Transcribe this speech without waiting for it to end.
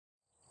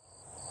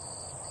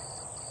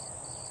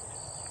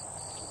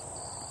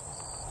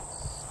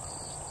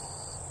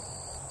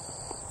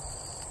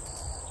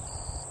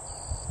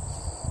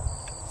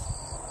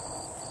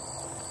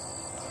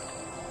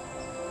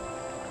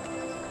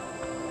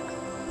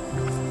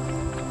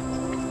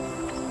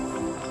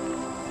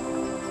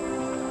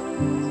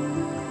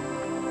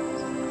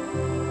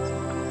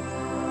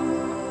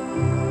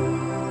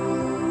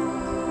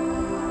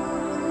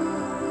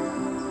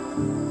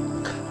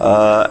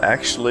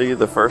Actually,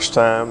 the first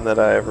time that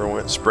I ever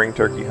went spring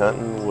turkey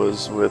hunting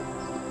was with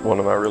one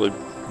of my really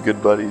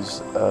good buddies,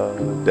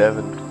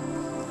 Devin.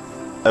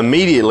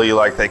 Immediately,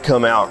 like, they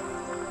come out,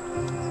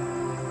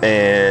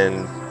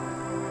 and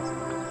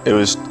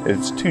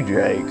it's two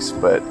jakes,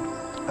 but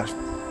I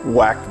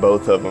whacked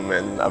both of them,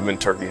 and I've been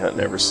turkey hunting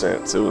ever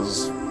since. It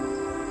was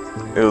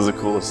the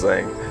coolest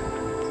thing,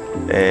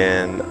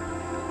 and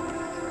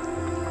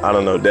I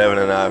don't know, Devin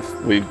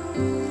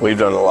and we've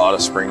done a lot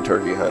of spring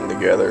turkey hunting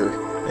together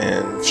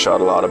and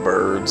shot a lot of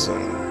birds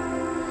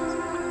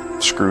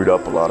and screwed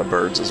up a lot of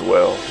birds as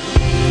well.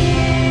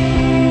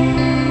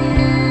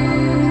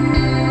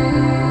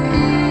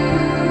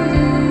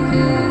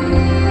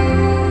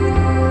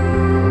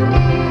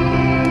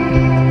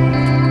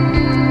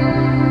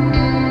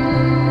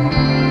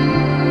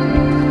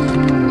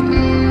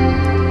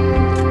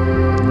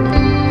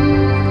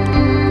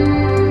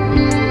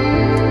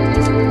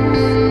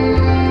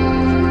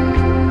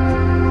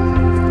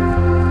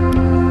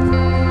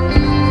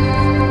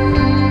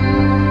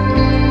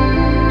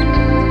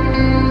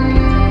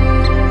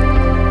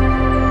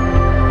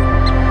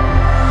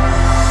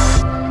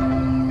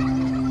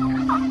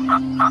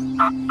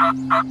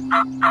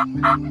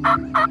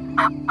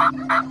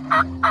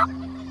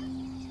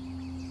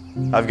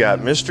 I've got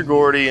Mr.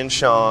 Gordy and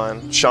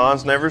Sean.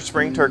 Sean's never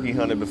spring turkey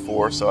hunted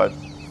before, so I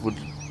would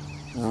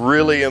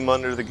really am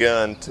under the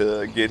gun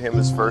to get him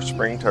his first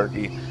spring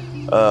turkey.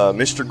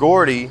 Mr.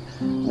 Gordy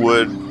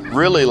would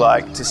really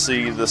like to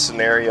see the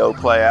scenario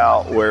play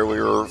out where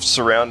we were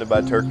surrounded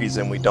by turkeys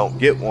and we don't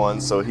get one,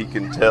 so he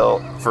can tell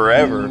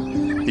forever,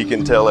 he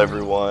can tell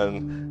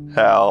everyone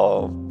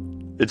how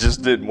it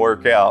just didn't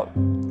work out.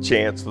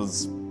 Chance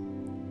was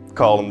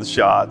calling the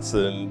shots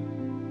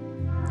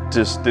and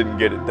just didn't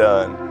get it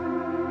done.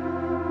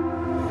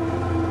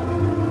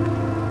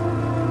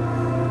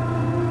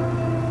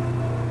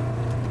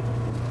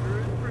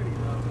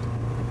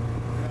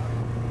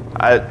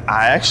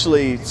 I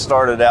actually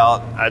started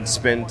out, I'd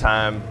spend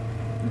time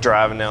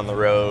driving down the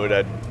road,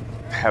 I'd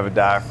have a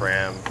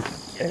diaphragm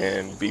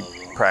and be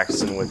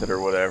practicing with it or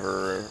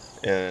whatever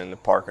in the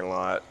parking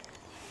lot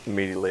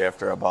immediately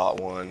after I bought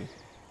one,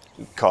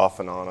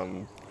 coughing on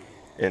them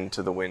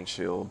into the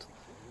windshield.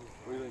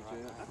 What do you think,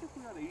 Chad? I think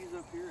we ought to ease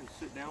up here and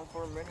sit down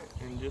for a minute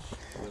and just see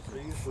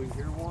if we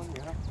hear one,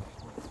 yeah.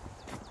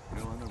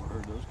 Well, I never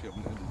heard those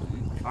coming in,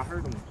 did you? I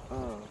heard them,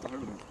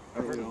 I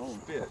heard them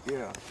spit,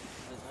 yeah.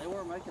 They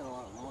weren't making a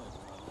lot of noise.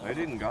 They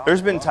didn't gobble.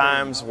 There's been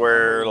times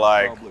where,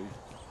 like,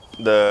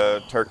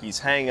 the turkeys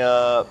hang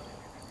up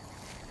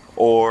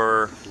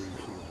or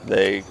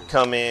they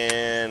come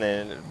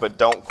in but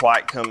don't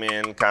quite come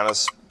in, kind of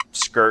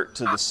skirt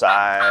to the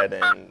side,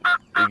 and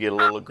we get a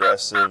little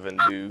aggressive and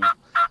do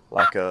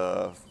like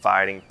a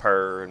fighting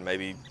purr and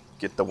maybe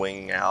get the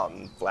wing out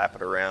and flap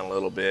it around a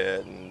little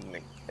bit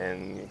and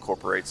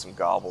incorporate some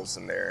gobbles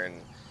in there.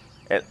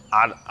 And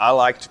I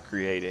like to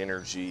create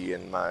energy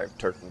in my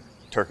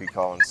turkey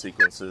calling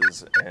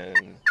sequences,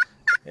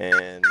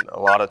 and a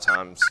lot of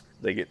times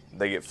they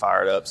get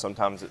fired up.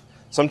 Sometimes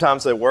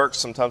they work,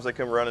 sometimes they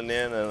come running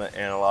in,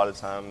 and a lot of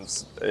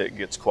times it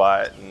gets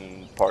quiet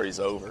and party's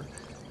over.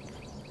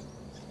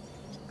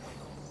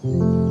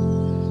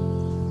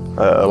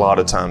 A lot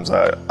of times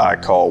I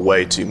call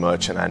way too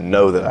much, and I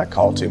know that I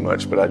call too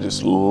much, but I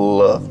just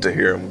love to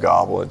hear them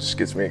gobble. It just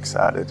gets me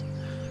excited.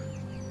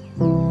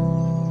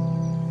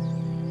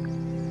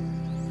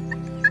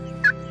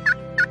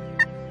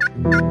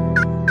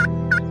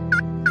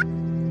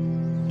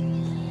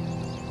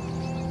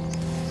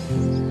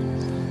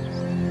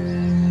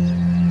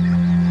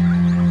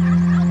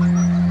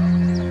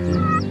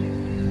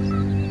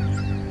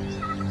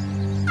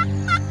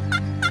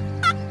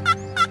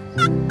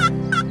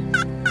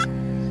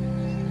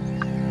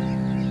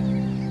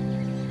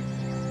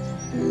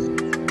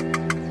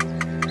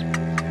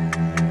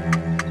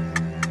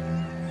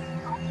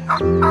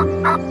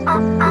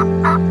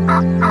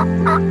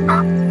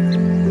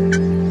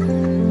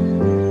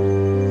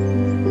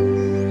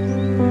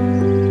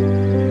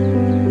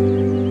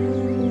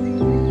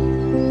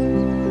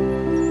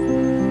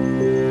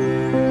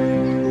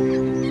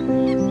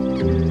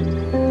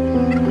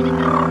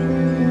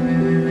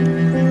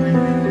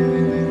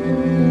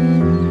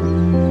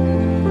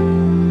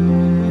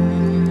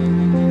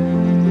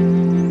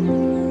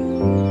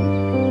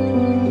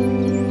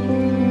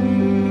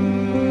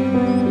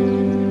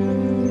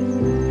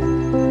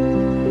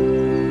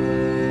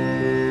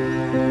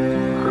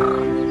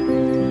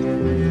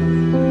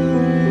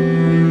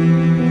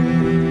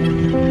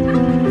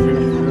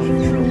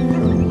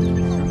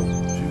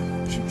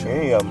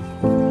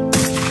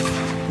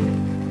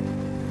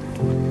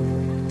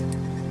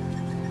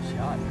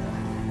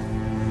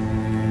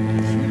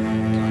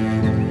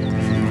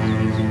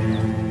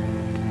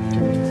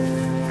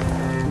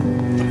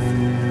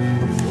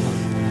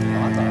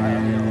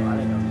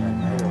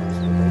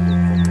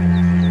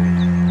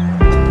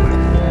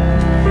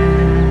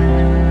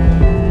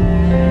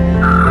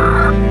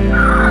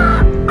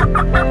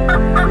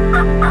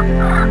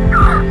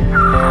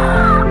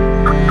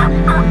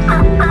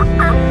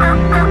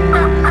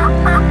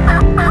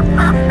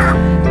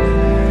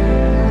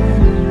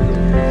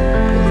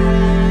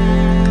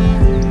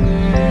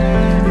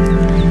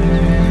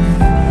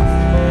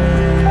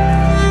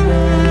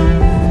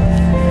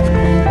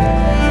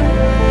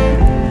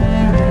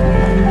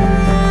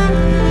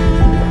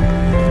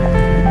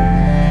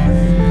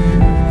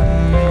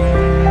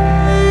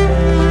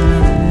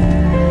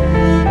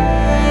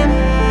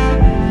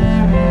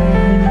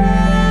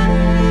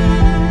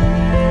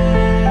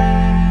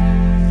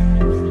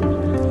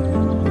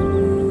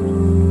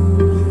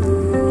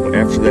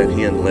 that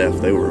hen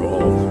left, they were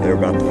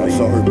about to I leave.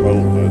 saw her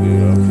bolt that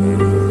day outside.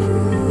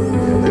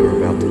 Yeah, they were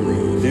about to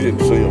leave. You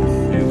didn't see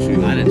them. You didn't see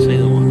them. I didn't see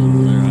the ones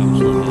over there. I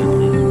was looking at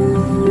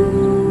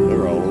them.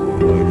 They're all over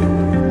the place.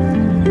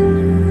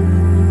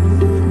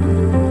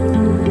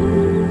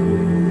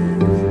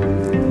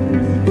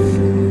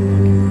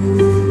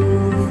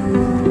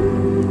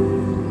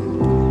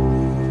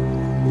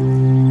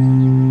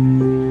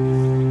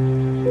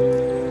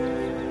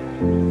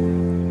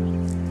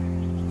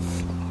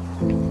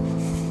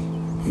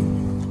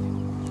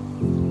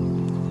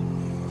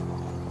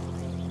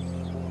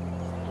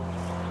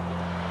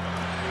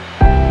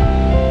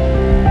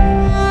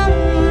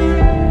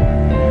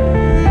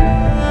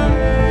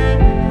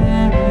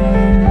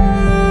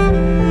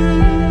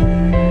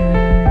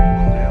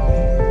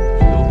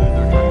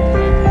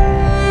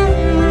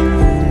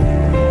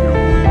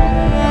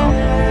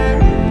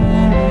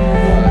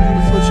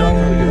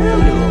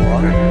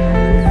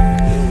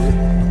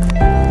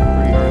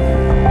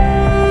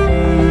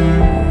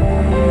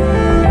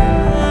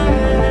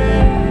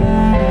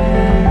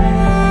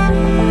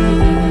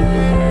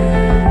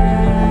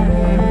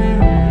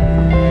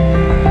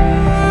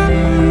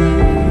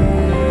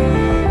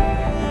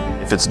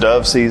 If it's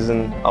dove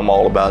season, I'm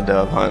all about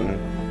dove hunting.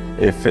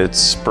 If it's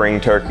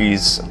spring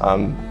turkeys,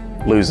 I'm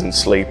losing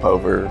sleep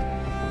over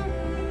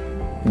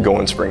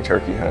going spring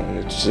turkey hunting.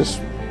 It's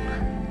just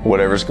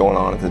whatever's going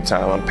on at the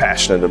time. I'm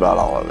passionate about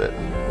all of it.